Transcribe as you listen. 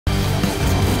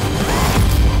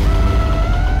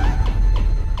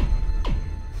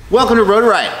Welcome to Rotor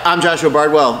Riot. I'm Joshua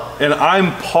Bardwell. And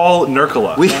I'm Paul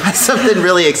Nurkkala. We have something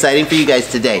really exciting for you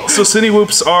guys today. So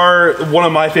Cinewhoops are one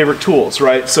of my favorite tools,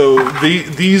 right? So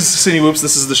these Cinewhoops,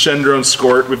 this is the Shendrone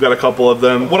Squirt. We've got a couple of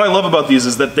them. What I love about these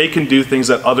is that they can do things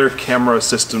that other camera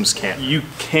systems can't. You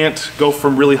can't go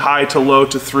from really high to low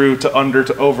to through to under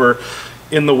to over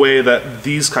in the way that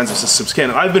these kinds of systems can.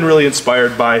 And I've been really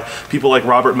inspired by people like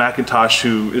Robert McIntosh,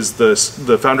 who is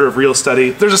the founder of Real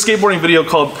Study. There's a skateboarding video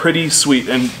called Pretty Sweet,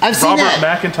 and Robert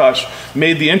McIntosh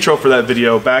made the intro for that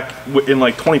video back in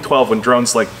like 2012 when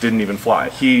drones like didn't even fly.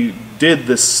 He did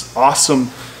this awesome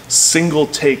single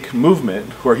take movement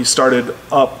where he started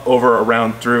up, over,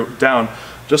 around, through, down,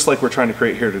 just like we're trying to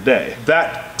create here today.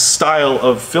 That style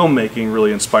of filmmaking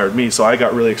really inspired me, so I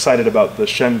got really excited about the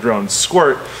Shendrone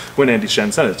Squirt when Andy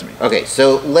Shen sent it to me. Okay,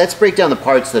 so let's break down the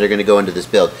parts that are gonna go into this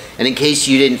build. And in case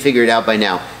you didn't figure it out by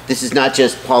now, this is not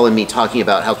just Paul and me talking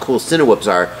about how cool Cinewhoops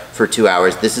are for 2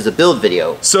 hours. This is a build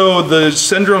video. So the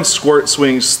Shendrone Squirt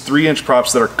swings 3-inch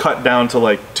props that are cut down to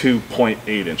like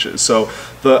 2.8 inches. So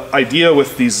the idea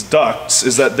with these ducts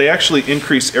is that they actually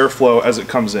increase airflow as it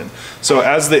comes in. So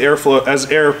as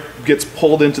air gets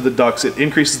pulled into the ducts, it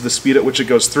increases the speed at which it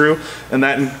goes through, and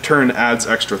that in turn adds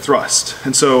extra thrust.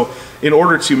 And so in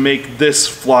order to make this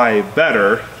fly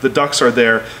better, the ducts are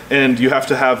there, and you have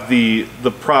to have the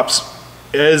props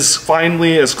as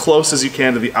finely, as close as you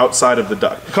can to the outside of the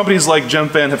duct. Companies like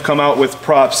Gemfan have come out with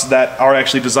props that are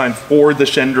actually designed for the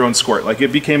Shendrone Squirt. Like,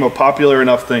 it became a popular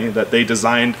enough thing that they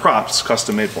designed props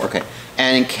custom made for it. Okay,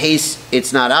 and in case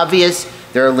it's not obvious,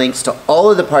 there are links to all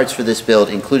of the parts for this build,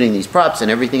 including these props and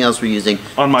everything else we're using,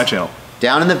 on my channel.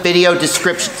 Down in the video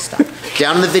description,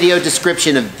 down in the video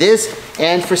description of this,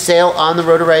 and for sale on the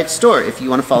Rotor Riot store if you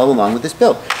want to follow along with this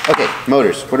build. Okay,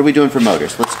 motors. What are we doing for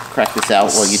motors? Let's crack this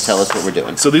out while you tell us what we're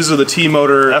doing. So these are the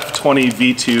T-Motor F20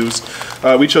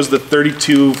 V2s. We chose the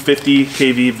 3250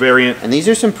 kV variant. And these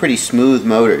are some pretty smooth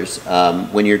motors.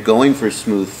 When you're going for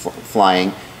smooth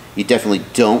flying, you definitely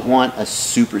don't want a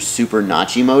super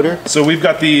notchy motor. So we've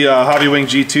got the Hobbywing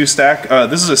G2 stack.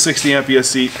 This is a 60 amp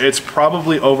ESC. It's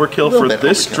probably overkill for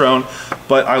this drone,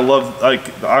 but I love,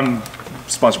 I'm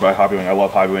sponsored by Hobbywing. I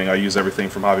love Hobbywing. I use everything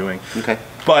from Hobbywing. Okay.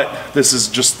 But this is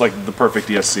just like the perfect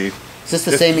ESC. Is this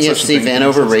the same ESC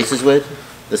Vanover races with?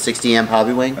 The 60 amp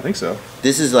Hobbywing? I think so.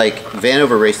 This is like,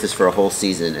 Vanover raced this for a whole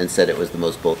season and said it was the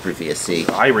most bulletproof ESC.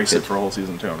 I raced it for a whole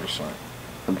season too, I'm just saying.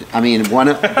 I mean, one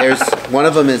of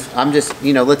them is, I'm just,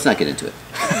 let's not get into it.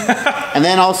 And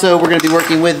then also, we're going to be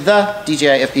working with the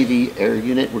DJI FPV air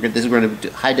unit. This is going to do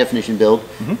high definition build.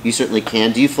 You certainly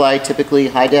can. Do you fly typically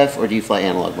high def, or do you fly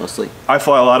analog mostly? I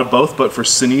fly a lot of both, but for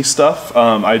cine stuff,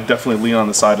 I definitely lean on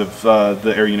the side of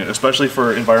the air unit, especially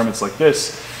for environments like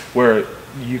this, where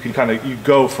you can you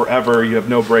go forever, you have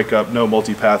no breakup, no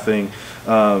multipathing,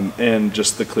 and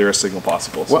just the clearest signal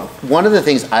possible. So. Well, one of the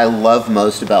things I love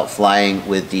most about flying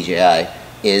with DJI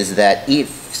is that if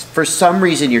for some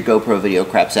reason your GoPro video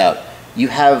craps out, you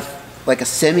have like a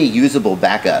semi-usable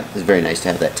backup. It's very nice to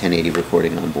have that 1080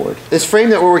 recording on board. This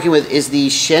frame that we're working with is the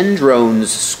Shendrone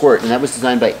Squirt, and that was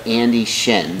designed by Andy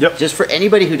Shen. Yep. Just for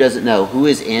anybody who doesn't know, who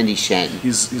is Andy Shen?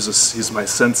 He's my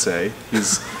sensei.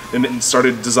 And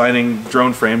started designing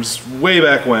drone frames way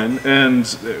back when, and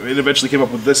it eventually came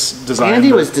up with this design.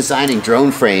 Andy was designing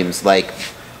drone frames like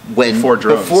before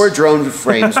drone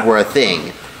frames were a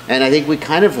thing. And I think we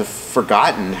kind of have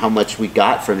forgotten how much we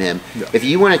got from him. Yeah. If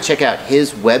you want to check out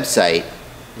his website,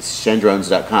 it's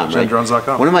shendrones.com, right?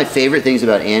 Shendrones.com. One of my favorite things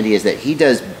about Andy is that he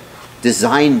does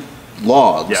design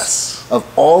logs of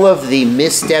all of the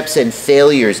missteps and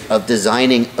failures of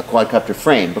designing a quadcopter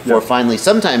frame before finally,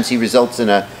 sometimes he results in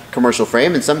a commercial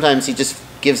frame, and sometimes he just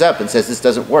gives up and says this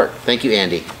doesn't work. Thank you,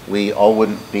 Andy. We all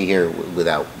wouldn't be here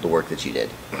without the work that you did.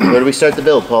 Where do we start the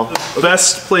build, Paul? The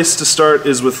best place to start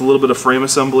is with a little bit of frame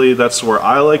assembly. That's where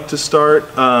I like to start,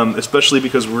 especially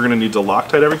because we're going to need to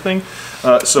Loctite everything.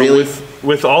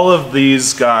 With all of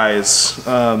these guys,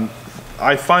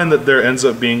 I find that there ends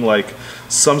up being like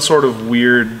some sort of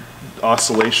weird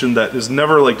oscillation that is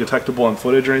never like detectable on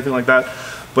footage or anything like that,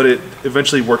 but it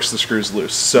eventually works the screws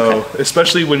loose. So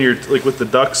especially when you're like with the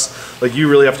ducts, like you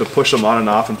really have to push them on and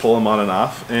off and pull them on and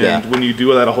off. And when you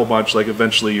do that a whole bunch, like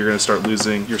eventually you're gonna start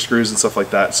losing your screws and stuff like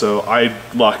that. So I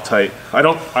Loctite.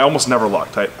 I almost never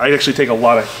Loctite. I actually take a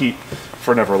lot of heat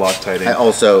for never Loctiting.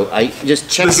 I just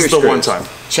check your screws. This is the one time.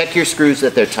 Check your screws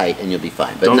that they're tight and you'll be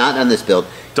fine. But not on this build.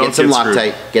 Get some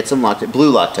Loctite. Get some Loctite.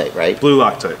 Blue Loctite, right? Blue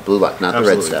Loctite. Blue Loctite, not the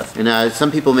red stuff. And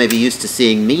some people may be used to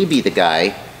seeing me be the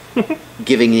guy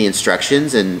giving the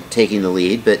instructions and taking the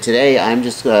lead, but today I'm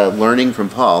just learning from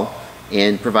Paul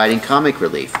and providing comic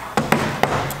relief.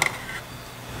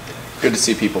 Good to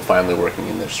see people finally working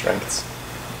in their strengths.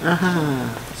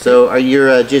 So are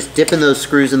you just dipping those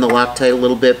screws in the Loctite a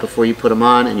little bit before you put them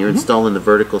on, and you're installing the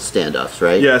vertical standoffs,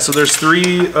 right? Yeah, so there's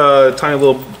 3 tiny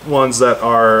little ones that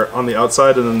are on the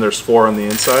outside, and then there's 4 on the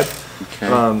inside.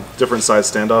 Okay. Different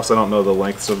size standoffs. I don't know the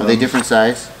lengths of them. Are they different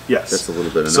size? Yes. That's a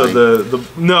little bit annoying. So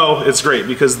no, it's great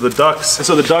because the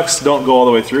ducts don't go all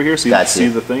the way through here, so you see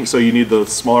the thing. So you need the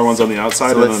smaller ones on the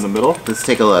outside and in the middle. Let's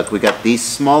take a look. We got these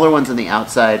smaller ones on the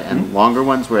outside and longer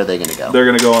ones. Where are they going to go? They're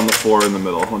going to go on the 4 in the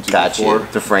middle. 1, 2, 3, 4.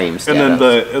 The frames. And then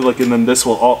and then this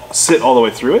will all sit all the way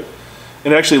through it.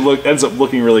 And it actually ends up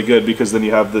looking really good because then you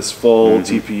have this full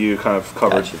TPU kind of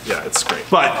covered. Yeah, it's great.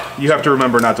 But you have to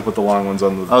remember not to put the long ones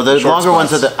on the the longer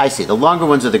ones are I see. The longer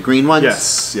ones are the green ones?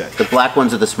 Yes, yeah. The black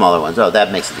ones are the smaller ones. Oh,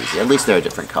 that makes it easy. At least they're a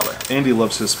different color. Andy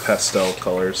loves his pastel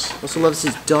colors. Also loves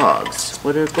his dogs.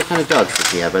 What kind of dogs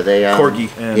does he have? Are they...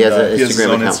 Corgi. And, he has an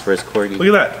Instagram account for his Corgi.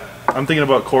 Look at that. I'm thinking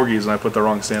about Corgis and I put the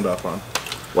wrong standoff on.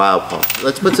 Wow, Paul.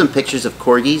 Let's put some pictures of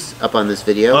Corgis up on this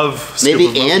video.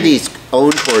 Maybe Andy's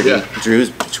own Corgi. Yeah.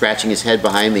 Drew's scratching his head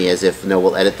behind me as if, no,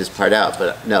 we'll edit this part out.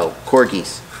 But no,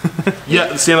 Corgis. Yeah,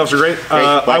 the standoffs are great.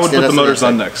 I would put the motors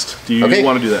on next. Do you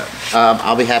want to do that?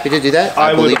 I'll be happy to do that.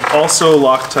 I would also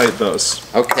Loctite those.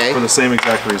 Okay. For the same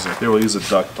exact reason. They will use a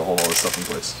duct to hold all this stuff in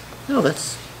place. Oh,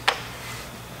 that's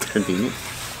convenient.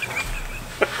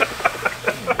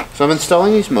 So I'm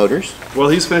installing these motors. While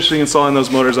he's finishing installing those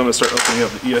motors, I'm going to start opening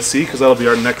up the ESC because that'll be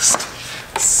our next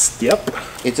step.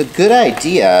 It's a good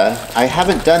idea. I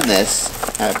haven't done this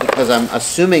because I'm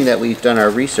assuming that we've done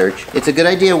our research. It's a good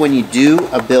idea when you do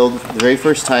a build the very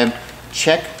first time,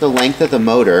 check the length of the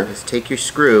motor. Just take your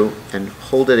screw and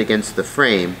hold it against the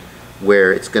frame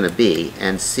where it's going to be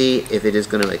and see if it is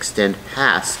going to extend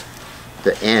past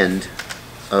the end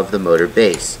of the motor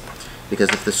base. Because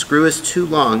if the screw is too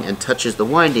long and touches the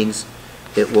windings,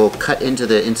 it will cut into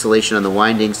the insulation on the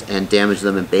windings and damage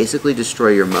them and basically destroy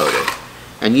your motor.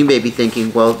 And you may be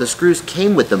thinking, well, the screws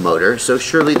came with the motor, so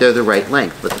surely they're the right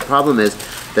length. But the problem is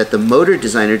that the motor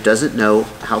designer doesn't know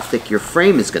how thick your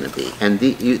frame is going to be. And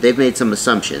they've made some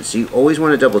assumptions. So you always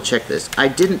want to double check this. I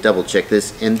didn't double check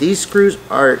this, and these screws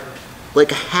are like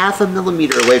 0.5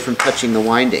 millimeter away from touching the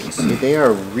windings. They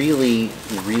are really,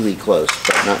 really close,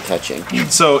 but not touching.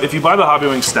 So if you buy the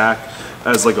Hobbywing stack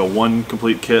as like a one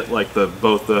complete kit, like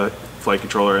both the flight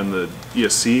controller and the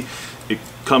ESC, it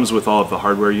comes with all of the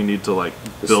hardware you need to like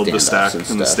build the stack and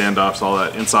the standoffs, all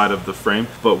that inside of the frame.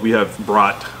 But we have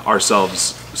brought ourselves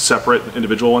separate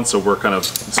individual ones, so we're kind of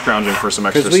scrounging for some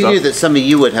extra stuff. Because we knew that some of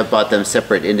you would have bought them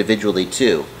separate individually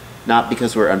too. Not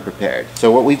because we're unprepared.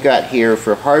 So what we've got here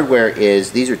for hardware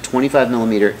is these are 25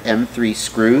 millimeter M3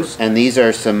 screws, and these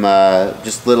are some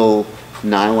just little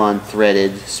nylon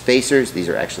threaded spacers. These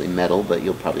are actually metal, but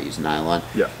you'll probably use nylon.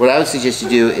 Yeah. What I would suggest you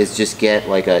do is just get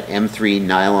like an M3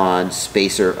 nylon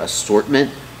spacer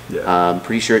assortment. Yeah.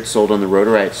 Pretty sure it's sold on the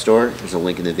Rotor store. There's a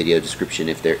link in the video description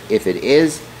if it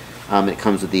is. It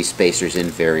comes with these spacers in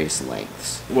various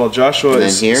lengths. Well, Joshua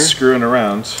is screwing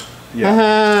around.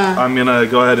 Yeah, I'm gonna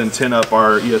go ahead and tin up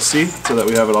our ESC so that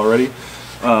we have it all ready.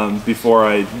 Before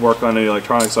I work on any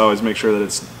electronics, I always make sure that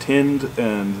it's tinned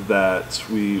and that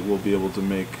we will be able to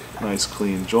make nice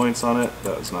clean joints on it.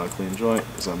 That is not a clean joint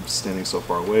because I'm standing so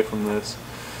far away from this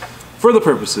for the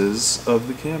purposes of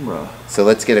the camera. So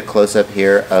let's get a close-up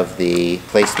here of the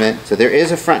placement. So there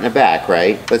is a front and a back,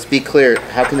 right? Let's be clear,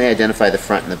 how can they identify the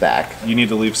front and the back? You need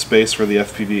to leave space for the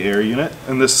FPV air unit.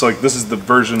 And this is the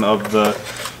version of the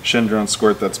Shendron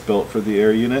Squirt that's built for the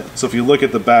air unit. So if you look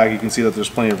at the back, you can see that there's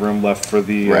plenty of room left for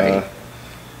the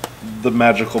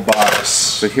magical box.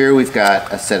 So here we've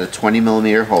got a set of 20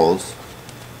 millimeter holes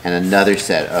and another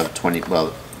set of 20,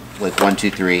 well, like 1, 2,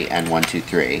 3 and 1, 2,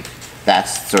 3.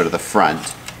 That's sort of the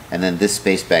front. And then this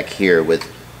space back here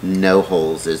with no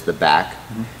holes is the back.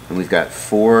 And we've got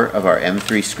 4 of our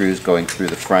M3 screws going through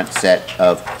the front set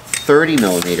of 30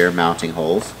 millimeter mounting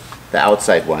holes, the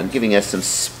outside one, giving us some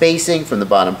spacing from the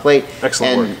bottom plate.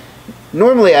 Excellent work.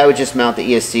 Normally I would just mount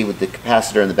the ESC with the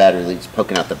capacitor and the battery leads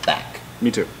poking out the back.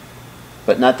 Me too.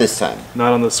 But not this time.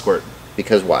 Not on the Squirt.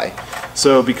 Because why?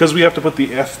 So because we have to put the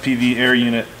FPV air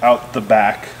unit out the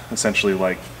back, essentially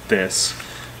like this,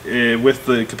 with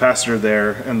the capacitor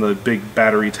there and the big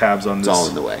battery tabs on this all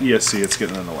in the way. ESC, it's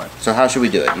getting in the way. So how should we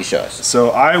do it? You show us.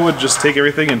 So I would just take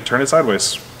everything and turn it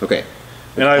sideways. Okay.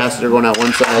 The capacitor going out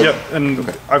one side? Yep,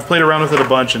 and I've played around with it a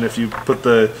bunch, and if you put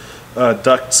the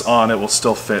ducts on, it will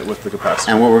still fit with the capacitor.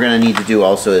 And what we're going to need to do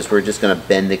also is we're just going to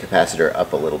bend the capacitor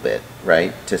up a little bit,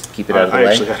 right? Just keep it out of the way? I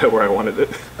actually had it where I wanted it.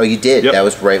 Oh, you did? Yep. That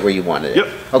was right where you wanted it?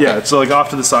 Yep. Okay. Yeah, so like off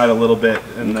to the side a little bit,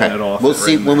 and then it'll all fit We'll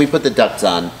see right when we put the ducts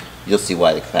on. You'll see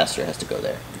why the capacitor has to go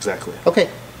there. Exactly. Okay.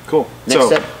 Cool. Next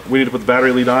step. We need to put the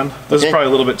battery lead on. This is probably a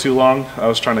little bit too long. I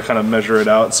was trying to kind of measure it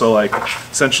out. So like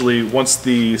essentially once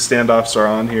the standoffs are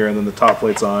on here and then the top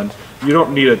plate's on, you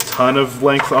don't need a ton of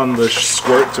length on the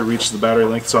squirt to reach the battery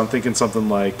length. So I'm thinking something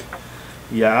like,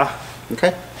 yeah.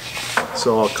 Okay.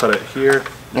 So I'll cut it here.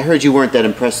 I heard you weren't that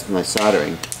impressed with my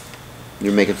soldering.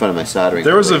 You were making fun of my soldering.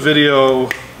 There was a video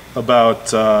about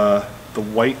the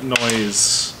white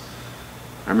noise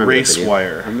race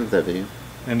wire. I remember that video.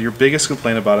 And your biggest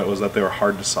complaint about it was that they were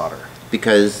hard to solder.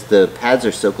 Because the pads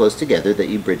are so close together that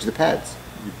you bridge the pads.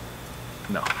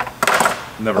 No,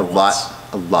 never once.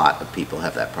 A lot of people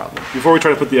have that problem. Before we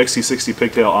try to put the XT60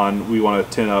 pigtail on, we want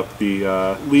to tin up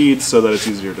the leads so that it's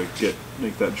easier to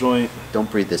make that joint.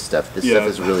 Don't breathe this stuff. This stuff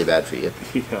is really bad for you.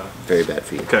 Yeah. Very bad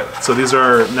for you. Okay, so these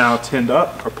are now tinned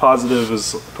up. Our positive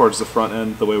is towards the front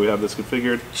end, the way we have this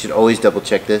configured. You should always double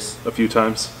check this. A few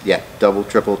times. Yeah, double,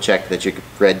 triple check that you're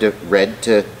red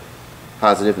to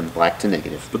positive and black to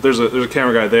negative. But there's a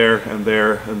camera guy there and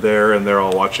there and there, and they're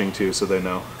all watching too, so they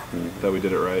know that we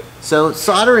did it right. So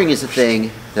soldering is a thing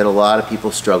that a lot of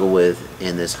people struggle with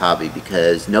in this hobby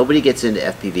because nobody gets into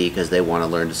FPV because they want to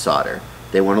learn to solder.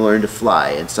 They want to learn to fly,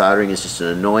 and soldering is just an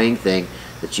annoying thing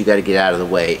that you got to get out of the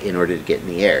way in order to get in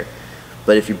the air.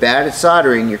 But if you're bad at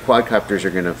soldering, your quadcopters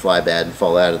are going to fly bad and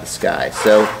fall out of the sky.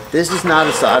 So this is not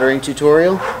a soldering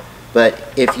tutorial, but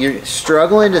if you're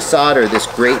struggling to solder this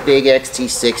great big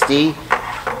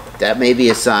XT60, that may be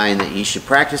a sign that you should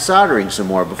practice soldering some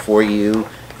more before you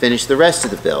finish the rest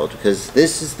of the build, because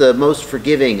this is the most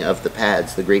forgiving of the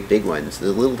pads, the great big ones.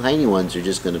 The little tiny ones are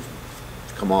just going to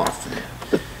come off.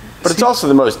 But it's also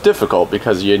the most difficult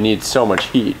because you need so much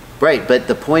heat. Right, but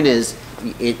the point is,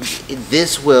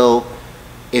 this will,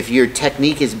 if your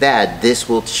technique is bad, this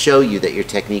will show you that your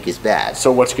technique is bad.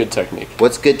 So what's good technique?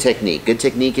 What's good technique? Good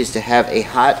technique is to have a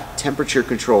hot temperature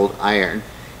controlled iron.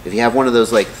 If you have one of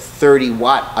those like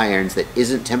 30-watt irons that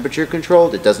isn't temperature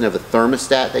controlled, it doesn't have a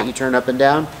thermostat that you turn up and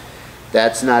down,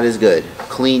 that's not as good.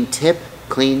 Clean tip,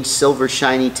 clean silver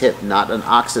shiny tip, not an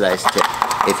oxidized tip.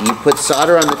 If you put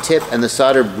solder on the tip and the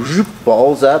solder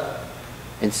balls up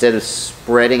instead of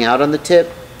spreading out on the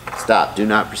tip, stop, do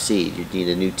not proceed. You need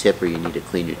a new tip or you need to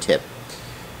clean your tip.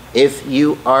 If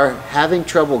you are having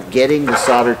trouble getting the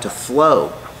solder to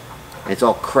flow, and it's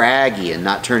all craggy and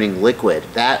not turning liquid,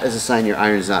 that is a sign your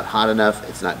iron is not hot enough,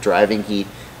 it's not driving heat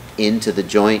into the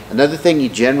joint. Another thing you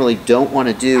generally don't want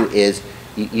to do is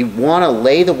you want to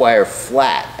lay the wire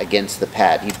flat against the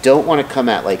pad. You don't want to come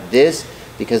out like this,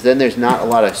 because then there's not a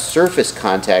lot of surface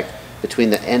contact between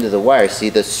the end of the wire. See,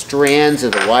 the strands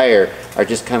of the wire are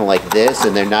just kind of like this,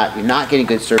 and you're not getting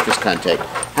good surface contact.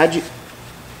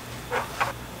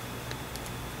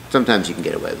 Sometimes you can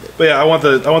get away with it. But yeah, I want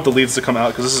the leads to come out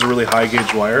because this is a really high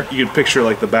gauge wire. You can picture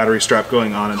like the battery strap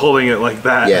going on and holding it like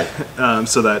that. Yeah.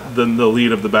 So that then the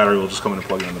lead of the battery will just come in and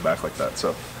plug it in the back like that.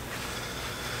 So.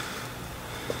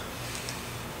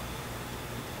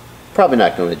 Probably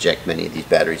not going to eject many of these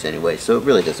batteries anyway, so it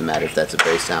really doesn't matter if that's a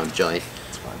very sound joint.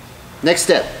 It's fine. Next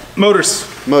step. Motors.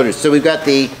 Motors. So we've got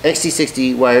the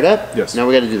XT60 wired up. Yes. Now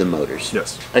we got to do the motors.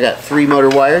 Yes. I got 3 motor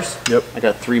wires. Yep. I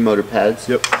got 3 motor pads.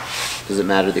 Yep. Does it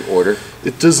matter the order?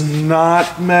 It does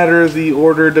not matter the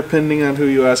order depending on who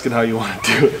you ask and how you want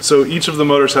to do it. So each of the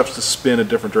motors have to spin a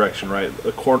different direction, right?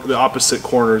 The opposite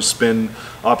corners spin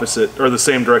opposite or the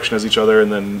same direction as each other,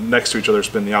 and then next to each other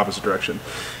spin the opposite direction.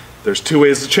 There's 2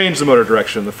 ways to change the motor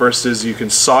direction. The first is you can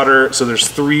solder, so there's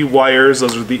 3 wires,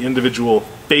 those are the individual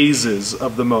phases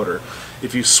of the motor.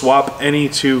 If you swap any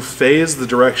 2 phase, the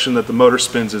direction that the motor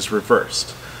spins is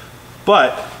reversed.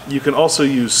 But you can also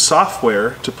use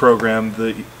software to program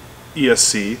the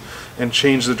ESC and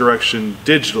change the direction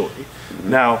digitally.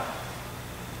 Mm-hmm. Now,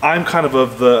 I'm kind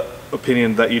of the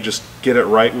opinion that you just get it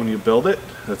right when you build it.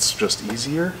 That's just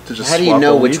easier to just swap. How do you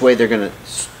know which way they're going to...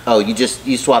 Oh, you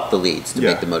swap the leads to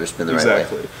make the motor spin the right way.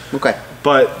 Exactly. Okay.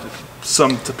 But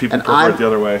some people prefer it the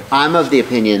other way. I'm of the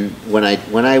opinion when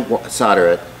I solder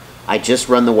it, I just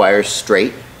run the wires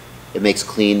straight. It makes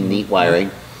clean, neat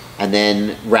wiring. And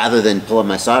then rather than pulling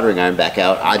my soldering iron back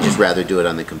out, I'd just rather do it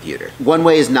on the computer. One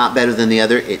way is not better than the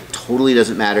other. It totally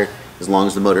doesn't matter as long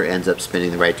as the motor ends up spinning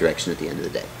the right direction at the end of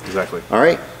the day. Exactly. All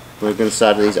right, we're going to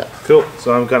solder these up. Cool.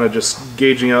 So I'm kind of just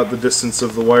gauging out the distance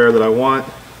of the wire that I want.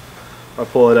 I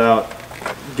pull it out,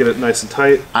 get it nice and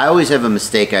tight. I always have a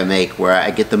mistake I make where I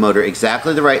get the motor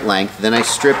exactly the right length, then I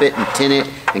strip it and tin it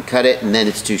and cut it, and then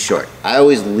it's too short. I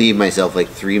always leave myself like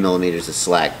 3 millimeters of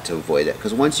slack to avoid it,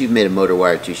 because once you've made a motor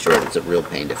wire too short, it's a real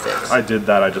pain to fix. I did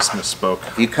that, I just misspoke.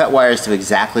 If you cut wires to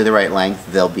exactly the right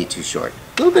length, they'll be too short.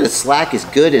 A little bit of slack is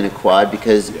good in a quad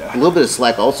because a little bit of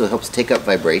slack also helps take up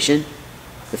vibration.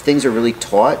 If things are really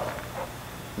taut,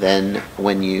 then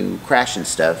when you crash and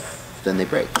stuff, then they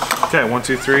break. Okay, 1,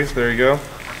 2, 3. There you go.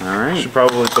 All right. Should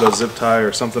probably put a zip tie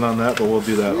or something on that, but we'll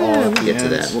do that all at the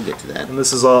end. We'll get to that. And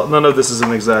this is all. None of this is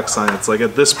an exact science. Like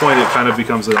at this point, it kind of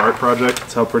becomes an art project.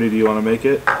 It's how pretty do you want to make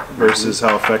it versus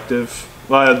how effective.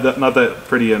 Well, not that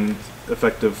pretty and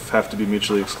effective have to be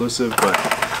mutually exclusive, but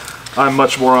I'm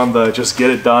much more on the just get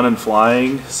it done and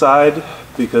flying side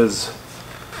because,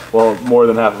 well, more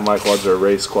than half of my quads are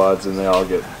race quads and they all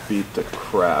get beat to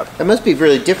crap. That must be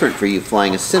really different for you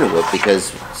flying a Cinewhoop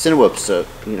because Cinewhoops,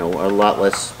 are a lot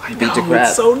less beat to crap.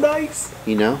 It's so nice.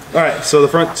 You know? All right, so the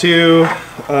front two,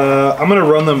 I'm gonna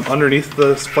run them underneath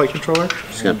the flight controller.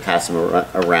 Just gonna pass them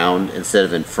around instead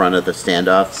of in front of the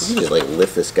standoff. You just like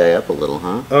lift this guy up a little,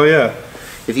 huh? Oh yeah.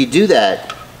 If you do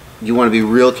that, you want to be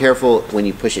real careful when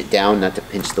you push it down not to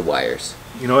pinch the wires.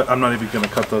 You know what? I'm not even gonna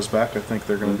cut those back. I think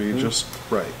they're gonna be just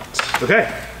right.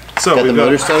 Okay. So Got we've the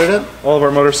motor started up? all of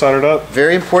our motors soldered up.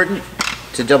 Very important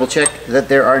to double check that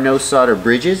there are no solder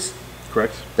bridges.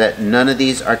 Correct. That none of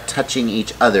these are touching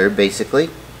each other, basically.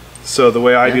 So the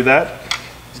way I do that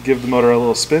is give the motor a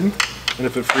little spin, and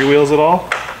if it freewheels at all,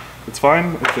 it's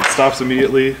fine. If it stops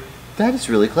immediately. That is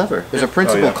really clever. There's a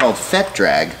principle called FET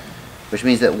drag, which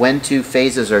means that when two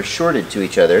phases are shorted to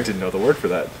each other, Didn't know the word for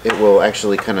that. it will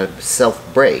actually kind of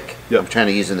self-break. Yep. I'm trying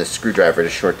to use a screwdriver to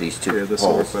short these two Yeah, this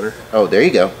will work holes. better. Oh, there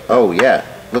you go. Oh, yeah.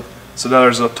 Look. So now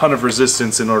there's a ton of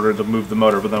resistance in order to move the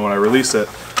motor, but then when I release it,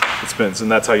 it spins,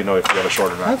 and that's how you know if you got a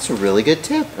short or not. That's a really good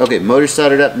tip. Okay, motor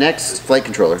soldered up. Next, flight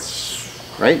controller.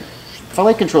 Right?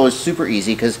 Flight controller is super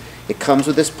easy because it comes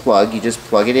with this plug. You just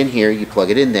plug it in here. You plug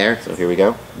it in there. So here we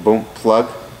go. Boom,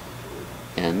 plug.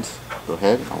 And go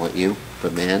ahead. I'll let you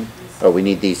put them in. Oh, we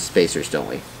need these spacers, don't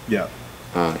we? Yeah.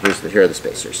 Here are the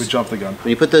spacers. We jumped the gun. When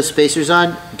you put those spacers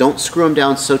on, don't screw them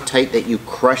down so tight that you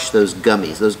crush those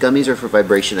gummies. Those gummies are for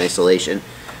vibration isolation.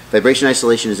 Vibration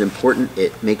isolation is important.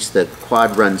 It makes the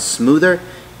quad run smoother,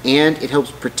 and it helps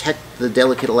protect the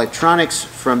delicate electronics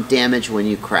from damage when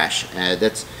you crash.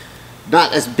 That's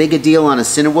not as big a deal on a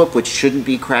Cinewhoop, which shouldn't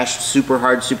be crashed super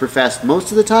hard, super fast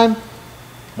most of the time.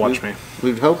 Watch me.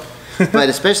 We would hope. But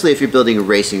especially if you're building a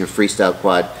racing or freestyle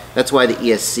quad, that's why the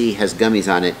ESC has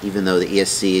gummies on it, even though the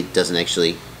ESC doesn't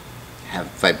actually have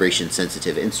vibration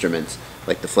sensitive instruments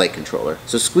like the flight controller.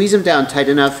 So squeeze them down tight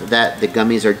enough that the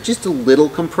gummies are just a little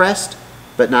compressed,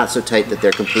 but not so tight that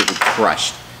they're completely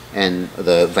crushed and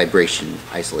the vibration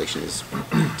isolation is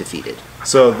defeated.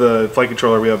 So the flight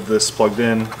controller, we have this plugged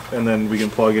in, and then we can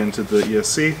plug into the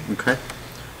ESC. Okay.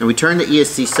 And we turn the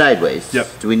ESC sideways. Yep.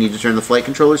 Do we need to turn the flight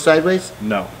controller sideways?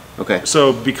 No. Okay.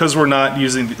 So because we're not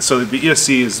using, so the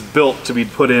ESC is built to be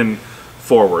put in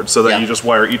forward so that you just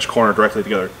wire each corner directly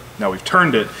together. Now we've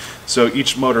turned it, so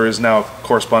each motor is now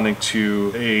corresponding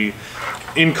to a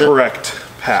incorrect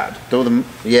pad.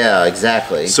 Yeah,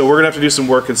 exactly. So we're gonna have to do some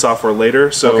work in software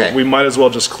later, so we might as well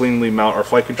just cleanly mount our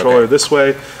flight controller this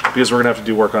way because we're gonna have to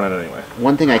do work on it anyway.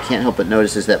 One thing I can't help but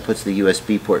notice is that puts the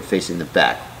USB port facing the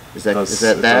back. Is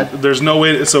that bad? There's no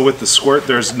way, so with the squirt,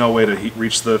 there's no way to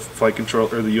reach the flight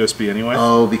controller or the USB anyway.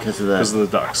 Oh, because of that. Because of the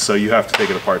ducts, so you have to take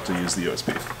it apart to use the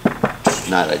USB.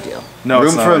 Not ideal. No, Room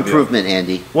it's not for ideal. improvement,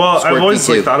 Andy. Well, Squirt I've always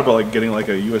P2. thought about like getting like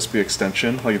a USB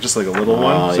extension, like just like a little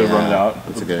one, so run it out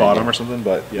at the bottom or something.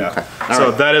 But yeah, Okay.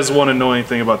 so that is one annoying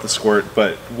thing about the squirt.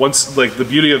 But once, like the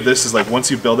beauty of this is like once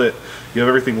you build it, you have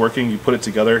everything working, you put it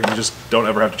together, you just don't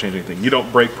ever have to change anything. You don't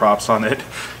break props on it,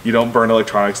 you don't burn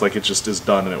electronics, like it just is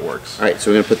done and it works. All right,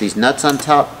 so we're gonna put these nuts on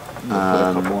top. Put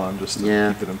a couple on just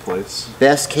to keep it in place.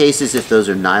 Best case is if those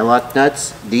are nylock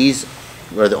nuts. These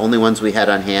are the only ones we had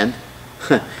on hand.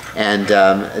 And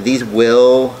these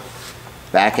will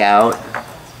back out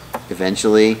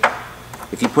eventually.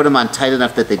 If you put them on tight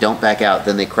enough that they don't back out,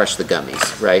 then they crush the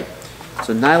gummies, right?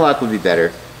 So nylock would be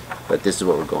better, but this is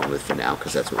what we're going with for now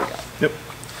because that's what we got. Yep.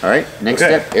 All right, next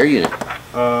step, air unit.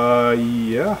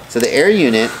 Yeah. So the air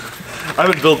unit.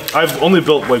 I've only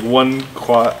built like one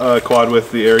quad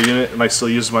with the air unit, and I still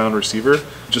use my own receiver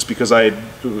just because my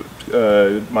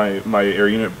air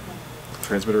unit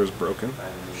transmitter is broken.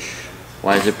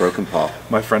 Why is it broken, Paul?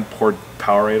 My friend poured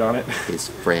Powerade on it. His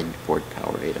friend poured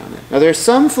Powerade on it. Now there's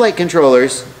some flight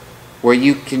controllers where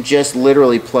you can just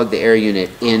literally plug the air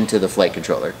unit into the flight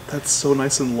controller. That's so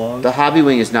nice and long. The Hobby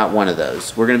Wing is not one of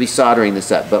those. We're going to be soldering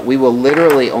this up, but we will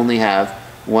literally only have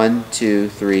 1, 2,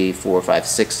 3, 4, 5,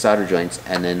 6 solder joints,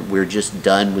 and then we're just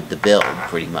done with the build,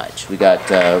 pretty much. We got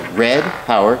red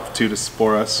power. 2 to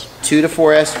 4S. 2 to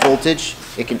 4S voltage.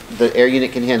 The air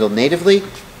unit can handle natively.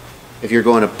 If you're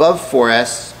going above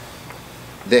 4S,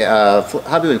 the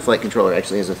Hobby Wing flight controller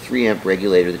actually has a 3 amp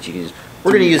regulator that you can use.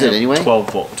 We're going to use it anyway. 12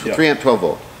 volt. 3 amp, 12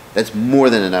 volt. That's more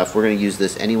than enough. We're going to use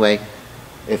this anyway.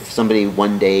 If somebody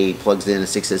one day plugs in a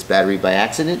 6S battery by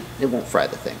accident, it won't fry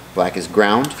the thing. Black is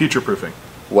ground. Future-proofing.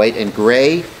 White and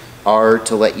gray are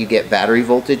to let you get battery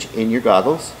voltage in your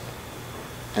goggles.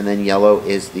 And then yellow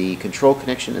is the control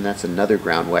connection, and that's another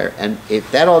ground wire. And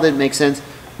if that all didn't make sense,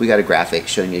 we got a graphic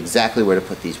showing you exactly where to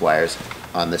put these wires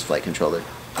on this flight controller.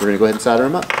 We're gonna go ahead and solder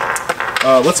them up.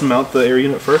 Let's mount the air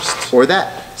unit first. Or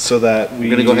that. So that we're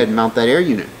gonna go ahead and mount that air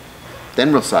unit.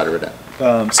 Then we'll solder it up.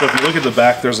 So if you look at the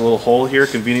back, there's a little hole here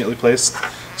conveniently placed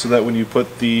so that when you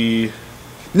put the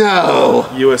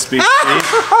USB-C,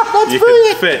 you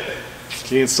can fit.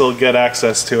 You can still get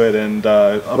access to it and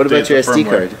update what about your SD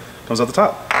card? Comes out the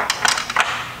top.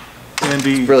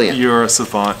 Andy, you're a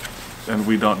savant, and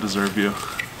we don't deserve you.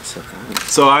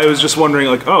 So I was just wondering,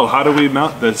 like, oh, how do we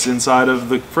mount this inside of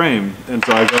the frame? And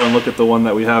so I go and look at the one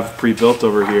that we have pre-built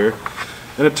over here.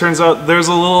 And it turns out there's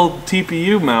a little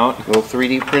TPU mount. A little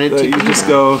 3D printed TPU. You just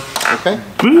go. Okay.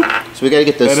 Boop, so we got to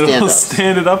get those stand-ups. And it'll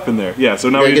stand it up in there. Yeah. So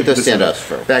now we get those standoffs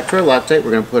first. Back to our Loctite.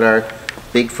 We're going to put our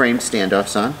big frame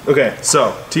standoffs on. Okay.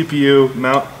 So TPU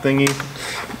mount thingy.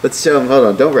 Let's show them. Hold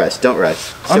on. Don't rush. Don't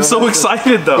rush. I'm so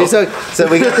excited though. So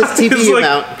we got this TPU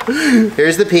mount.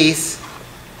 Here's the piece.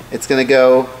 It's going to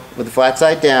go with the flat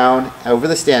side down over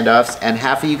the standoffs, and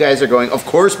half of you guys are going, of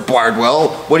course, Bardwell,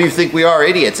 what do you think we are,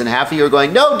 idiots? And half of you are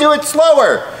going, no, do it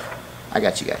slower. I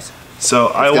got you guys. So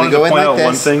I wanted to point out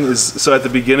one thing is, so at the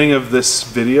beginning of this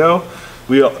video,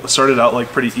 we started out like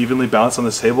pretty evenly balanced on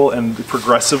this table, and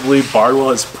progressively Bardwell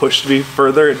has pushed me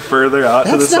further and further out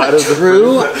to the side of the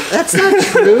room. That's not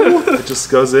true. It just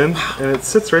goes in and it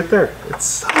sits right there. It's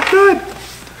so good.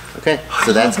 Okay,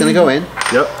 so that's gonna go in.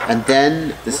 Yep. And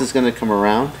then this is gonna come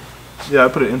around. Yeah, I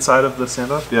put it inside of the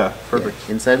standoff. Yeah, perfect.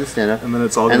 Yeah, inside the standoff. And then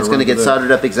it's all and it's gonna get soldered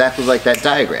up exactly like that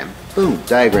diagram. Boom,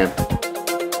 diagram.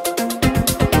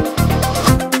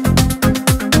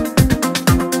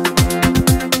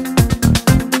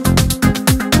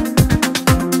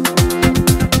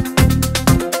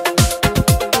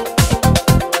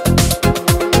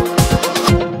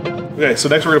 Okay, so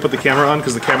next we're gonna put the camera on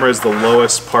because the camera is the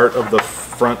lowest part of the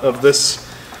front of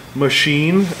this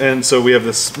machine, and so we have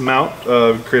this mount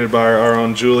created by our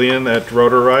own Julian at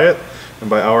Rotor Riot, and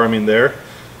by our I mean there,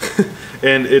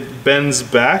 and it bends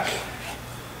back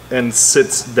and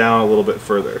sits down a little bit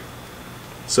further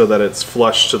so that it's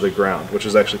flush to the ground, which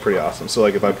is actually pretty awesome. So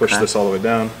like if I push this all the way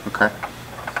down,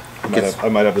 I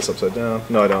might have this upside down.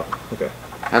 No, I don't. Okay.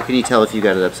 How can you tell if you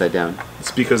got it upside down?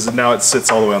 It's because now it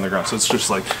sits all the way on the ground, so it's just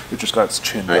like it just got its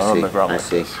chin down on the ground. I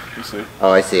see. You see?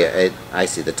 Oh, I see. I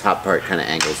see. The top part kind of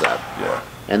angles up. Yeah.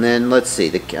 And then let's see.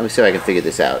 Let me see if I can figure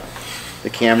this out. The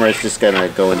camera is just gonna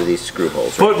go into these screw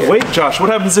holes. But wait, Josh, what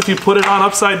happens if you put it on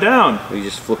upside down? Well, you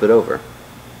just flip it over,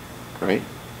 right?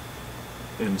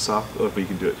 In soft, but you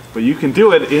can do it. But you can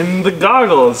do it in the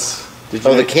goggles.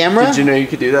 The camera? Did you know you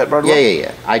could do that, Bardwell?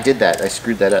 Yeah. I did that. I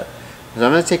screwed that up. So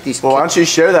I'm gonna take these. Well, why don't you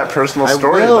share that personal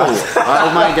story? I will.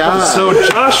 Oh my God. So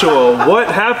Joshua,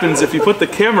 what happens if you put the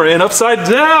camera in upside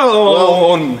down?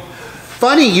 Well,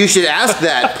 funny you should ask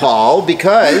that, Paul,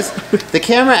 because the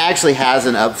camera actually has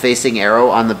an up-facing arrow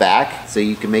on the back, so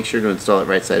you can make sure to install it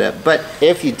right side up. But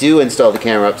if you do install the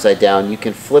camera upside down, you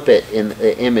can flip it in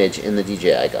the image in the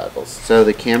DJI goggles. So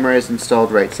the camera is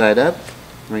installed right side up,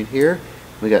 right here.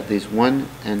 We got these 1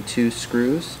 and 2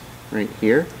 screws right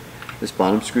here. This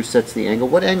bottom screw sets the angle.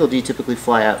 What angle do you typically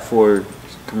fly at for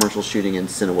commercial shooting and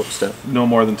Cinewhoop stuff? No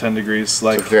more than 10 degrees.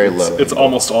 Like so very low. It's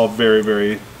almost all very,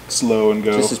 very slow and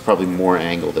go. This is probably more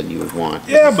angle than you would want.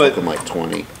 Yeah, but like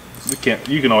 20.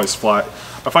 You can always fly.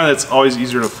 I find that it's always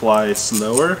easier to fly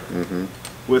slower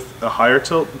with a higher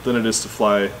tilt than it is to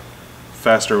fly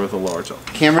faster with a lower tilt.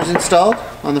 Camera's installed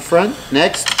on the front.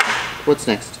 Next, what's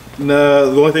next? No,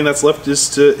 the only thing that's left is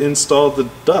to install the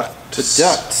ducts. The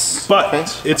ducts.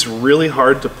 But it's really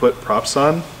hard to put props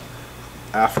on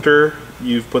after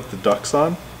you've put the ducts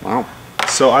on. Wow.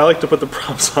 So I like to put the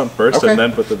props on first and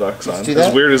then put the ducts on.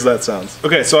 As weird as that sounds.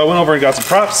 Okay, so I went over and got some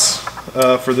props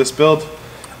for this build,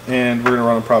 and we're gonna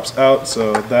run the props out,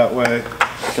 so that way.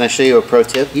 Can I show you a pro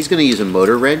tip? He's gonna use a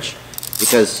motor wrench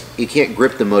because you can't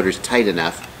grip the motors tight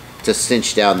enough to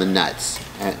cinch down the nuts.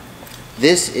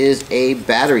 This is a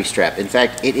battery strap. In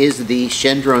fact, it is the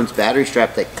Shendrone's battery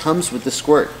strap that comes with the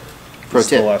Squirt. Pro tip.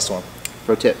 This is the last one.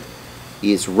 Pro tip.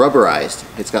 It's rubberized.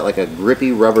 It's got like a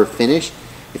grippy rubber finish.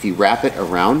 If you wrap it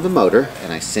around the motor,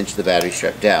 and I cinch the battery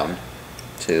strap down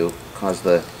to cause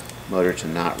the motor to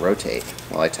not rotate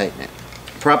while I tighten it.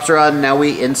 Props are on, now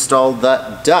we install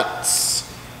the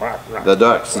ducts. The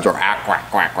ducts.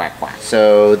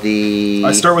 So the...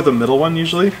 I start with the middle one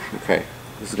usually. Okay,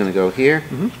 this is gonna go here.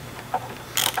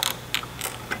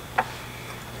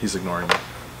 He's ignoring me.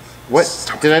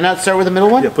 What? Did I not start with the middle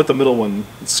one? Yeah, put the middle one.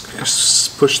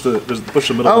 Push the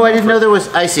middle one. Oh, I didn't know there was,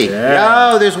 I see.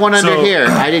 Yeah. Oh, there's one under here.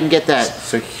 I didn't get that.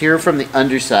 So here from the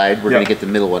underside, we're going to get the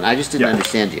middle one. I just didn't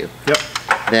understand you. Yep.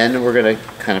 Then we're going to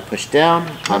kind of push down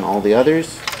on all the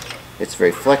others. It's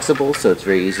very flexible, so it's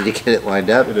very easy to get it lined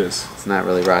up. It is. It's not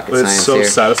really rocket science It's so here.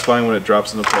 satisfying when it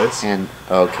drops into place. And,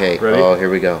 okay. Ready? Oh, here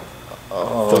we go.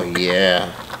 Oh,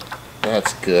 yeah.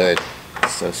 That's good.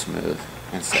 It's so smooth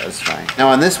and satisfying. Now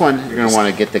on this one, you're going to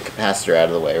want to get the capacitor out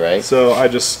of the way, right? So I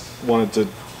just wanted to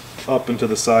up and to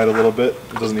the side a little bit.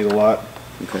 It doesn't need a lot.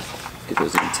 Okay. Get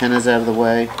those antennas out of the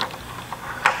way.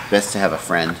 Best to have a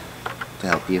friend to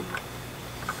help you,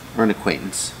 or an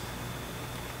acquaintance.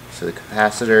 So the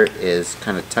capacitor is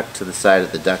kind of tucked to the side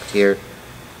of the duct here,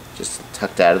 just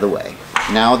tucked out of the way.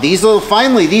 Now these little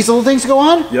things go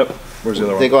on? Yep. Where's the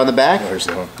other one? They go on the back? There's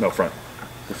the one. No, front.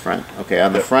 The front. Okay,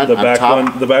 on the front, the on back top.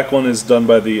 one. The back one is done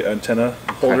by the antenna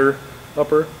holder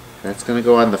upper. That's going to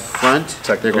go on the front.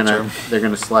 Technical term. They're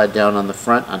going to slide down on the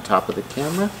front on top of the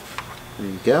camera. There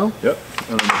you go. Yep.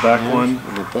 And then the back one.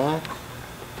 On the back.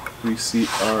 We see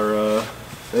our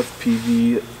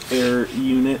FPV air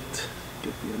unit.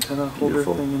 Get the antenna holder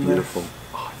thing in there. Beautiful.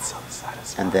 Oh, it's so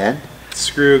satisfying. And then?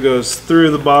 Screw goes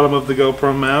through the bottom of the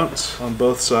GoPro mount on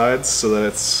both sides so that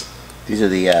it's... These are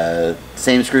the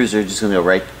same screws. They're just going to go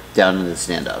right down into the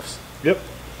standoffs. Yep.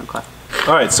 Okay.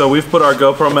 All right, so we've put our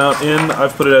GoPro mount in.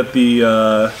 I've put it at the,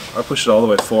 I pushed it all the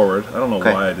way forward. I don't know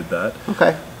why I did that.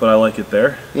 Okay. But I like it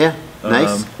there. Yeah,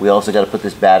 nice. We also got to put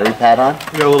this battery pad on.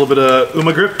 We got a little bit of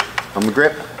UMA grip.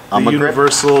 The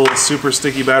universal super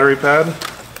sticky battery pad.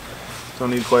 Don't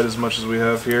need quite as much as we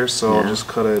have here, so I'll just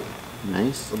cut it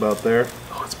about there.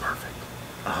 Oh, it's perfect.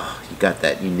 Oh, you got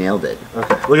that. You nailed it.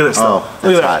 Okay, look at this. Oh,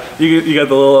 that's hot. You got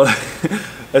the little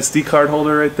SD card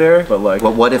holder right there, but like.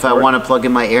 Well, what if I want to plug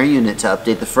in my air unit to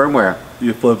update the firmware?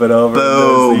 You flip it over.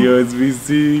 Boom. And there's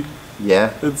the USB-C.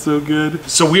 Yeah. It's so good.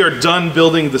 So we are done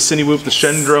building the Cinewhoop, the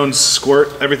Shen drone squirt.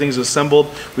 Everything's assembled.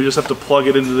 We just have to plug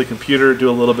it into the computer, do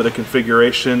a little bit of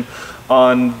configuration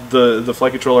on the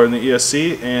flight controller and the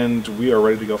ESC, and we are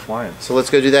ready to go flying. So let's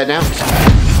go do that now.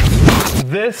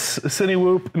 This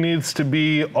Cinewhoop needs to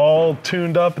be all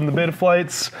tuned up in the beta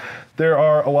flights. There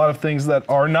are a lot of things that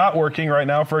are not working right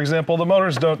now. For example, the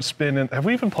motors don't spin in. Have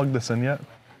we even plugged this in yet?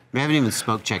 We haven't even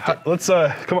smoke checked it. Let's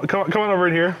come on over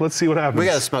in here. Let's see what happens. We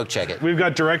gotta smoke check it. We've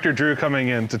got Director Drew coming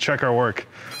in to check our work.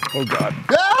 Oh God.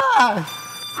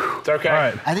 Ah! It's okay. All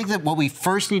right. I think that what we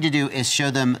first need to do is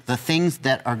show them the things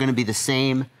that are going to be the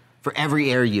same for every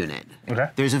air unit. Okay.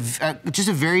 There's just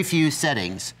a very few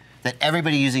settings that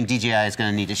everybody using DJI is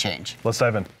going to need to change. Let's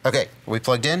dive in. Okay, are we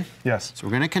plugged in? Yes. So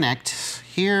we're going to connect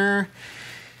here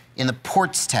in the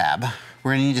ports tab.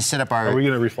 We're going to need to set up our... Are we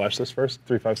going to reflash this first?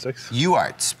 356?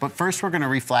 UARTs, but first we're going to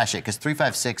reflash it because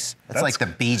 356, that's like the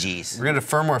Bee Gees. We're going to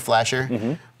firmware flasher.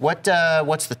 Mm-hmm.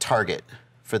 What's the target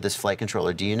for this flight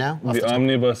controller? Do you know? The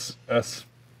Omnibus F4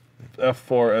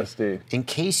 SD. In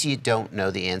case you don't know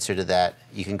the answer to that,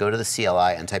 you can go to the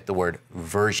CLI and type the word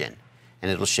version, and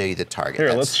it'll show you the target.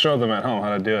 Here, let's show them at home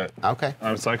how to do it. Okay.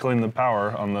 I'm cycling the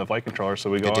power on the flight controller,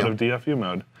 so we go out of DFU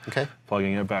mode. Okay.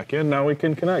 Plugging it back in. Now we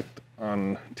can connect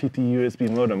on TT USB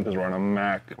modem because we're on a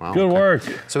Mac. Wow, Good work.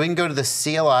 So we can go to the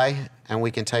CLI and we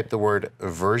can type the word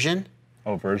version.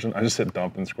 Oh, version? I just hit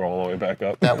dump and scroll all the way back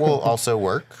up. That will also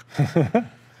work.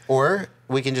 Or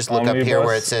we can just look up here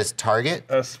where it says target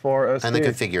S4 SD. and the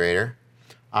configurator.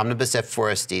 Omnibus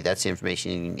F4 SD, that's the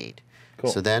information you need. Cool.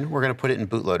 So then we're going to put it in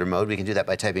bootloader mode. We can do that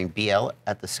by typing BL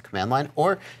at the command line,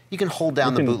 or you can hold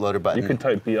down the bootloader button. You can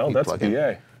type BL, that's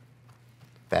BA.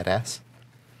 Badass.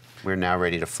 We're now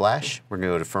ready to flash. We're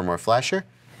going to go to firmware flasher.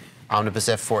 Omnibus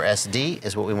F4 SD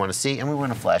is what we want to see, and we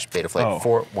want to flash Betaflight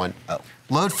 410.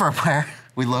 Load firmware.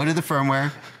 We loaded the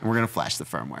firmware, and we're going to flash the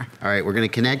firmware. All right, we're going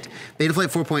to connect.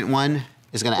 Betaflight 4.1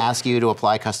 is going to ask you to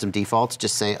apply custom defaults.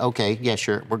 Just say, okay, yeah,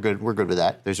 sure, we're good with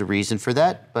that. There's a reason for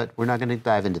that, but we're not going to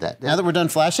dive into that. Now that we're done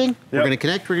flashing, we're going to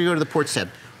connect. We're going to go to the ports tab,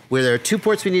 where there are 2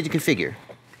 ports we need to configure.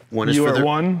 One is for the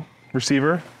UART1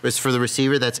 receiver. It's for the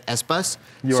receiver. That's S-Bus.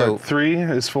 UART3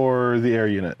 is for the air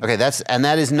unit. Okay,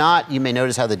 that is not. You may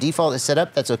notice how the default is set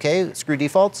up. That's okay. Screw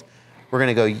defaults. We're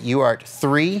going to go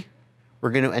UART3. We're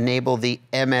going to enable the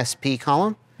MSP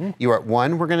column.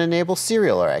 UART1, we're going to enable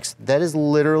serial RX. That is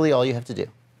literally all you have to do.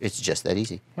 It's just that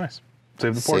easy. Nice.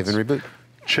 Save the ports. Save and reboot.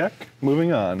 Check.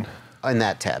 Moving on. In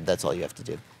that tab, that's all you have to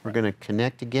do. We're going to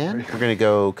connect again. We're going to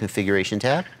go configuration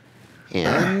tab.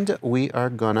 And we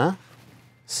are going to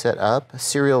set up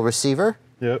serial receiver.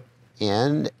 Yep.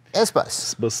 And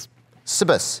S-Bus.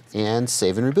 S-Bus. And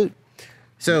save and reboot.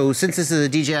 So since this is a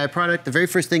DJI product, the very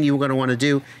first thing you're going to want to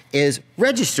do is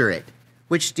register it.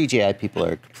 which DJI people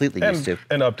are completely used to.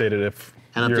 And update it if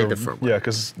and update the firmware. Yeah,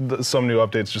 because some new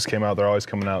updates just came out. They're always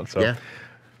coming out. So yeah.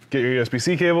 Get your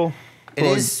USB-C cable. It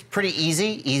is pretty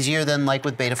easy, easier than like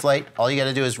with Betaflight. All you got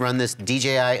to do is run this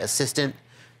DJI Assistant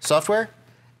software,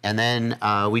 and then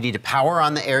we need to power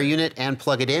on the air unit and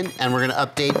plug it in, and we're going to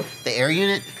update the air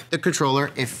unit, the controller,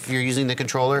 if you're using the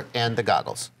controller, and the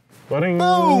goggles.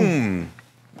 Boom!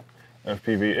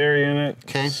 FPV air unit,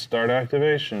 start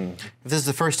activation. If this is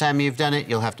the first time you've done it,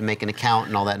 you'll have to make an account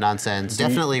and all that nonsense.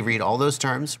 Definitely read all those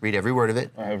terms, read every word of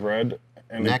it. I have read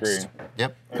and Next. agree.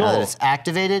 Yep. Cool. Now that it's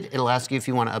activated, it'll ask you if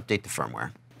you want to update the firmware.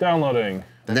 Downloading.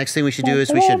 The next thing we should do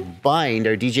is we should bind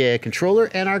our DJI controller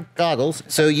and our goggles.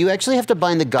 So you actually have to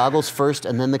bind the goggles first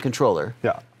and then the controller.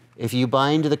 Yeah. If you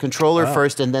bind the controller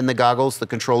first and then the goggles, the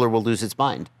controller will lose its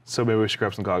bind. So maybe we should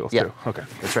grab some goggles too. Okay.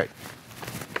 That's right.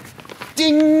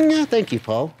 Ding! Thank you,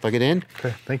 Paul. Plug it in.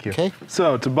 Okay, thank you. Okay.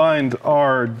 So to bind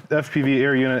our FPV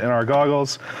air unit and our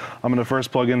goggles, I'm gonna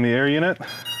first plug in the air unit,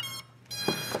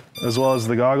 as well as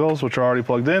the goggles, which are already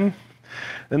plugged in.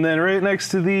 And then right next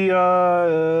to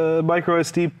the micro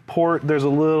SD port, there's a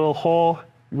little hole.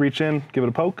 Reach in, give it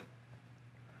a poke.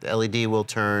 The LED will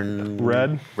turn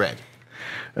red. Red.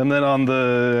 And then on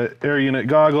the air unit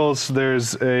goggles,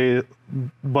 there's a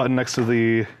button next to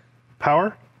the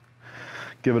power.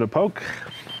 Give it a poke,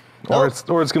 or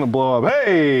it's gonna blow up.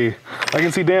 Hey, I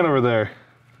can see Dan over there.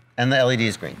 And the LED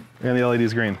is green. And the LED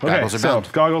is green. Okay, Goggles are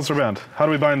bound. Goggles are bound. How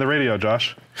do we bind the radio,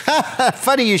 Josh?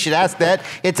 Funny you should ask that.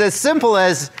 It's as simple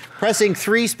as pressing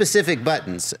 3 specific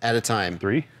buttons at a time.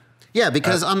 3? Yeah,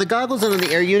 because on the goggles and on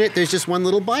the air unit, there's just one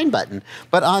little bind button.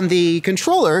 But on the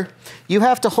controller, you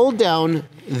have to hold down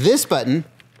this button,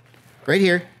 right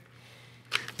here,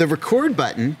 the record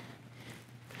button,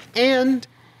 and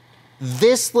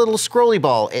this little scrolly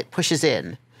ball, it pushes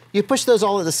in. You push those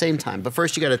all at the same time, but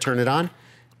first you gotta turn it on.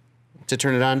 To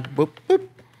turn it on, boop, boop.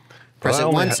 Press it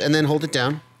once and then hold it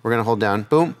down. We're gonna hold down,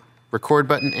 boom, record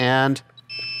button, and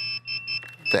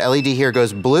the LED here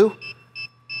goes blue.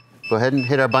 Go ahead and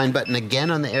hit our bind button again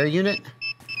on the air unit,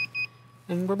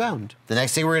 and we're bound. The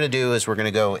next thing we're gonna do is we're gonna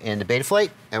go into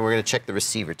Betaflight, and we're gonna check the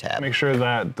receiver tab. Make sure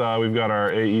that we've got our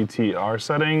AETR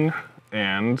setting,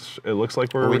 and it looks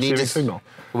like we're receiving signal.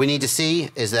 What we need to see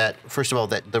is that, first of all,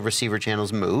 that the receiver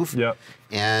channels move. Yep.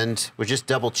 And we'll just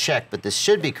double check, but this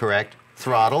should be correct.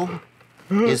 Throttle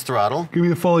is throttle. Give me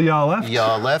the full yaw left.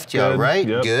 Yaw left, yaw right,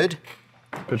 good.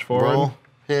 Pitch forward. Roll,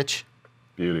 pitch.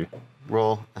 Beauty.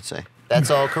 Roll, let's say. That's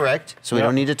all correct, so we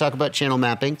don't need to talk about channel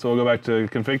mapping. So we'll go back to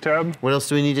config tab. What else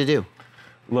do we need to do?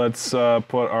 Let's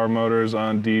put our motors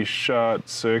on D-Shot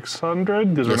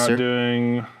 600, because we're not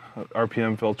doing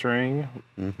RPM filtering.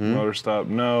 Motor stop,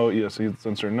 no. ESC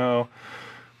sensor, no.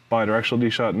 Bidirectional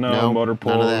D-Shot, no. Motor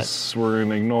pulls, we're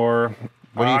gonna ignore.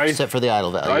 What do you set for the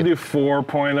idle value? I do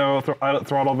 4.0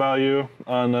 throttle value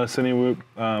on Cinewhoop.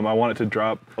 I want it to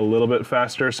drop a little bit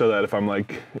faster so that if I'm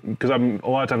like, because a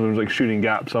lot of times I'm like shooting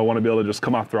gaps, so I want to be able to just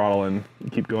come off throttle and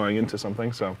keep going into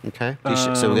something. So okay.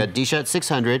 So we got D-Shot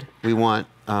 600. We want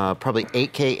probably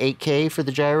 8K for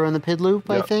the gyro and the PID loop.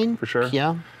 I think for sure.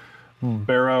 Yeah.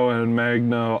 Baro and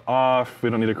Magno off.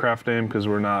 We don't need a craft name because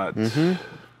we're not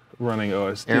running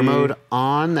OSD. Air mode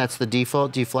on, that's the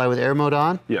default. Do you fly with air mode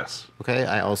on? Yes. Okay,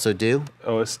 I also do.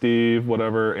 OSD,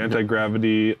 whatever,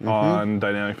 anti-gravity on,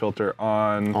 dynamic filter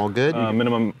on. All good.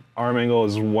 Minimum arm angle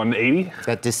is 180.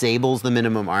 That disables the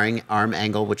minimum arm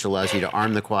angle, which allows you to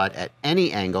arm the quad at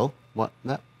any angle. What?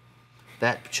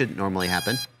 That shouldn't normally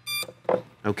happen.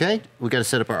 Okay, we got to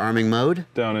set up our arming mode.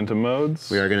 Down into modes.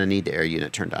 We are going to need the air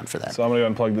unit turned on for that. So I'm going to go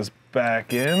and plug this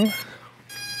back in.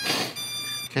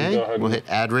 Okay, we'll hit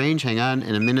add range. Hang on,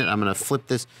 in a minute I'm going to flip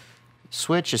this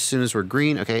switch as soon as we're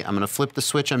green. Okay, I'm going to flip the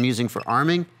switch I'm using for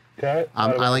arming. Okay. I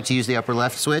like to use the upper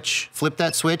left switch. Flip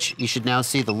that switch. You should now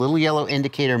see the little yellow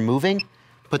indicator moving.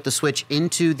 Put the switch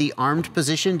into the armed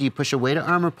position. Do you push away to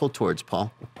arm or pull towards,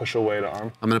 Paul? Push away to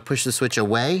arm. I'm going to push the switch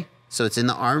away so it's in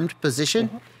the armed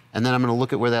position. And then I'm going to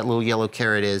look at where that little yellow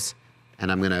caret is, and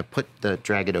I'm going to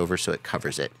drag it over so it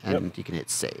covers it, and you can hit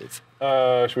save.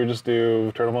 Should we just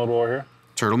do turtle mode while we're here?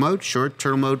 Turtle mode, sure.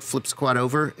 Turtle mode flips quad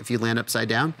over if you land upside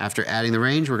down. After adding the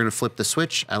range, we're going to flip the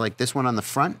switch. I like this one on the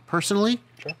front, personally.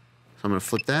 Sure. So I'm going to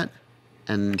flip that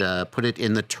and put it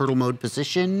in the turtle mode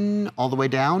position all the way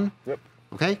down. Yep.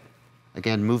 Okay.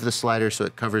 Again, move the slider so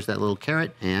it covers that little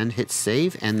caret, and hit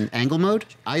save. And angle mode,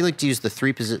 I like to use the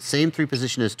same three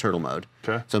position as turtle mode.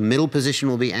 Okay. So middle position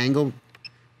will be angle,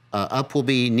 up will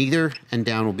be neither, and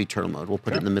down will be turtle mode. We'll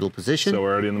put it in the middle position. So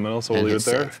we're already in the middle, so we'll leave it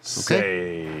there. Save.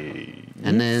 Okay.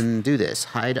 And then do this,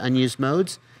 hide unused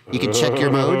modes. You can check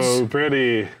your modes. Oh,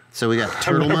 pretty. So we got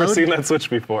turtle mode. I've never seen that switch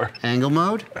before. Angle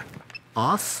mode.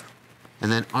 off.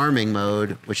 And then arming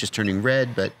mode, which is turning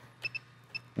red, but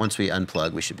once we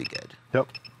unplug, we should be good. Yep.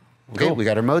 Okay, cool. we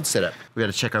got our mode set up. We got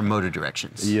to check our motor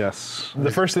directions. Yes. The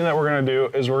first thing that we're going to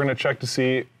do is we're going to check to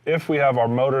see if we have our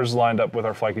motors lined up with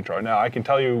our flight controller. Now, I can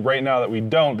tell you right now that we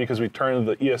don't because we turned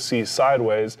the ESC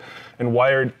sideways and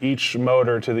wired each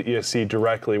motor to the ESC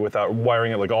directly without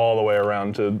wiring it like all the way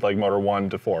around to like motor 1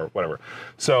 to 4, whatever.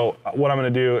 So what I'm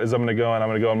going to do is I'm going to go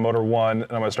on motor 1 and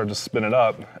I'm going to start to spin it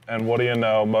up. And what do you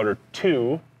know, motor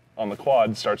 2 on the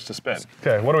quad starts to spin.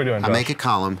 Okay, what are we doing, Josh? I make a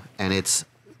column and it's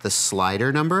the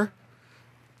slider number.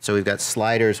 So we've got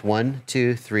sliders 1,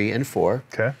 2, 3, and 4.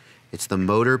 Okay. It's the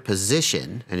motor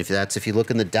position, and if you look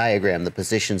in the diagram, the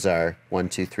positions are 1,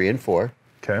 2, 3, and 4.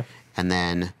 Okay. And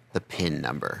then the pin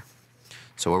number.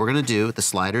 So what we're going to do, the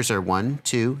sliders are 1,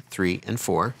 2, 3, and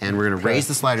 4, and we're going to raise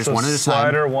the sliders one at a time.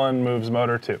 Slider 1 moves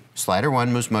motor 2. Slider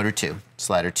 1 moves motor 2.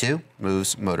 Slider 2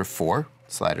 moves motor 4.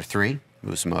 Slider 3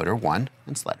 moves motor 1,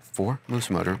 and slider 4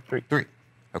 moves motor 3.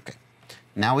 Okay.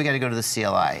 Now we got to go to the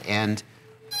CLI, and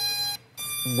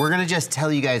we're going to just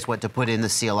tell you guys what to put in the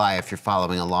CLI if you're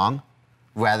following along,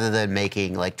 rather than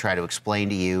try to explain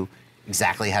to you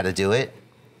exactly how to do it,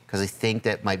 because I think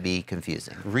that might be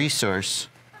confusing. Resource,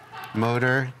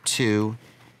 motor 2,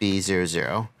 B00.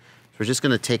 So we're just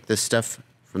going to take this stuff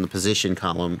from the position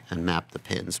column and map the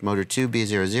pins. Motor 2,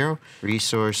 B00,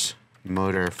 resource,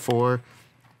 motor 4,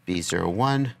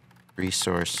 B01,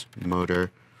 resource, motor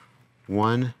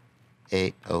 1,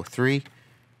 A03,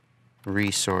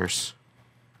 resource,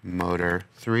 motor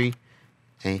 3,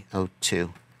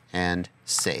 A02, and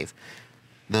save.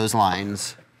 Those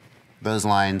lines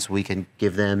we can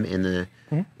give them in the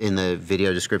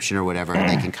video description or whatever, and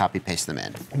they can copy paste them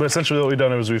in. But essentially what we've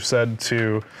done is we've said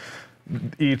to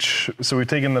so we've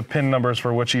taken the pin numbers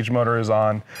for which each motor is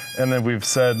on, and then we've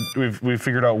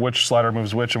figured out which slider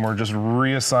moves which, and we're just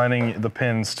reassigning the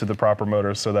pins to the proper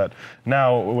motors so that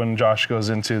now when Josh goes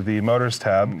into the motors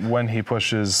tab, when he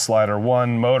pushes slider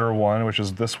 1, motor 1, which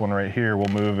is this one right here, will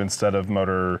move instead of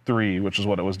motor 3, which is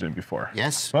what it was doing before.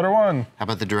 Yes. Motor 1. How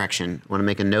about the direction? Want to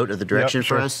make a note of the direction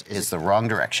for us? It's the wrong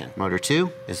direction. Motor 2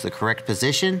 is the correct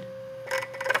position.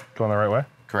 Going the right way?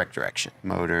 Correct direction.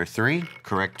 Motor 3,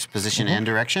 correct position and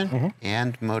direction.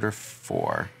 And motor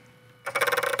 4.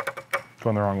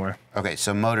 Going the wrong way. Okay,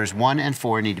 so motors 1 and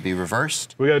 4 need to be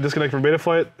reversed. We got to disconnect from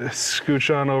Betaflight,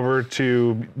 scooch on over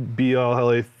to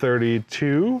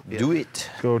BLHA32. Do it.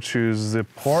 Go to the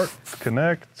port,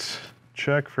 connect,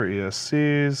 check for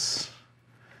ESCs,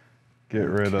 get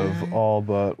rid of all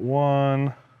but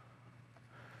one,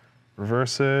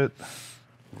 reverse it.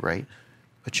 Right.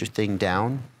 Put your thing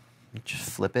down. Just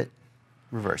flip it,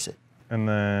 reverse it. And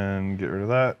then get rid of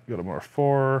that, go to motor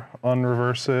 4,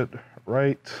 unreverse it,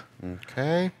 right.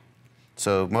 Okay.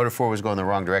 So motor 4 was going the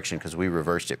wrong direction because we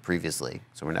reversed it previously.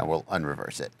 So now we'll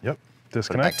unreverse it. Yep, Put it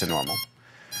disconnect. back to normal.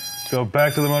 Go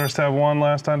back to the motors tab 1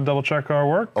 last time to double check our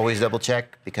work. Always double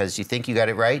check because you think you got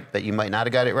it right, but you might not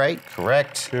have got it right.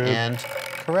 Correct. Good. And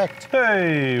correct.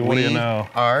 Hey, what do you know?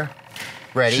 We are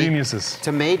ready Geniuses.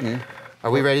 to maiden. Are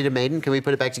we ready to maiden? Can we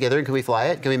put it back together and can we fly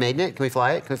it? Can we maiden it? Can we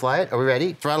fly it? Can we fly it? Are we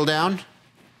ready? Throttle down,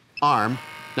 arm.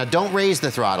 Now don't raise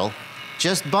the throttle.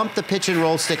 Just bump the pitch and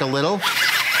roll stick a little.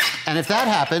 And if that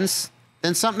happens,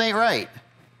 then something ain't right.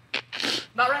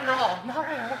 Not right at all. Not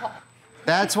right at all.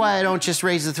 That's why I don't just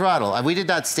raise the throttle. We did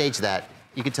not stage that.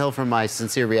 You could tell from my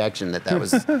sincere reaction that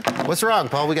was, what's wrong,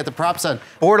 Paul? We got the props on.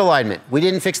 Board alignment. We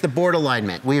didn't fix the board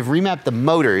alignment. We have remapped the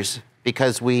motors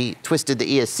because we twisted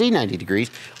the ESC 90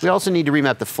 degrees. We also need to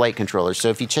remap the flight controller. So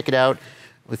if you check it out,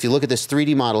 if you look at this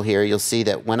 3D model here, you'll see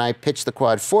that when I pitch the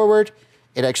quad forward,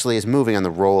 it actually is moving on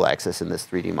the roll axis in this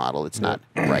 3D model. It's not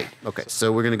right. Okay,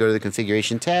 so we're gonna go to the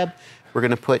configuration tab. We're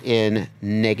gonna put in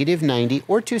 -90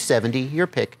 or 270, your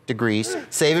pick, degrees.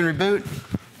 Save and reboot.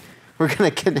 We're gonna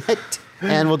connect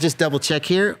and we'll just double check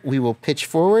here. We will pitch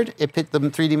forward. The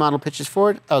 3D model pitches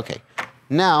forward. Okay,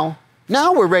 now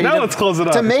we're ready let's close it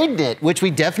up. to maiden it, which we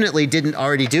definitely didn't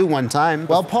already do one time.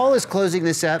 While Paul is closing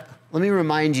this up, let me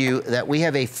remind you that we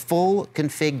have a full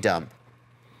config dump.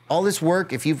 All this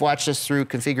work, if you've watched us through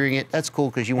configuring it, that's cool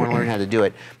because you want to learn how to do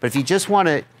it. But if you just want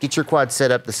to get your quad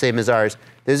set up the same as ours,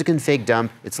 there's a config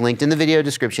dump. It's linked in the video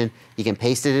description. You can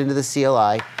paste it into the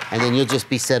CLI, and then you'll just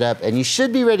be set up, and you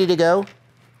should be ready to go.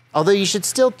 Although you should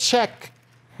still check.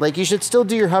 You should still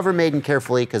do your hover maiden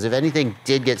carefully, because if anything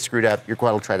did get screwed up, your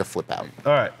quad will try to flip out.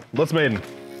 All right, let's maiden.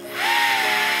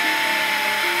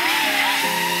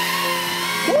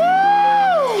 Woo!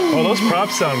 Oh, those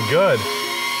props sound good.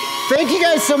 Thank you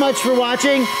guys so much for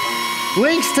watching.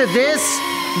 Links to this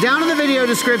down in the video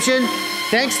description.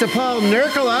 Thanks to Paul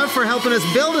Nurkkala for helping us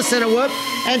build a Cinewhoop.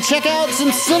 and check out some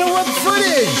Cinewhoop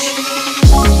footage.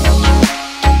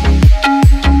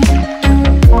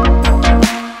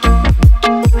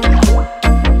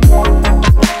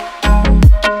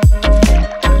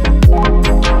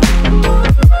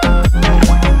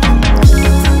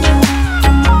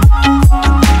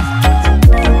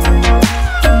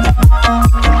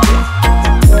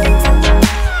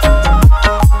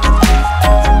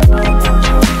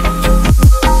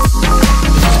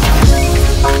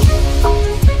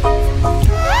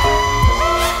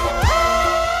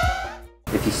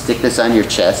 Stick this on your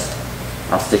chest.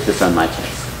 I'll stick this on my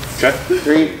chest. Okay.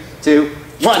 3, 2,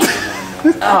 1.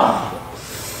 Oh.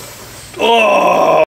 Oh.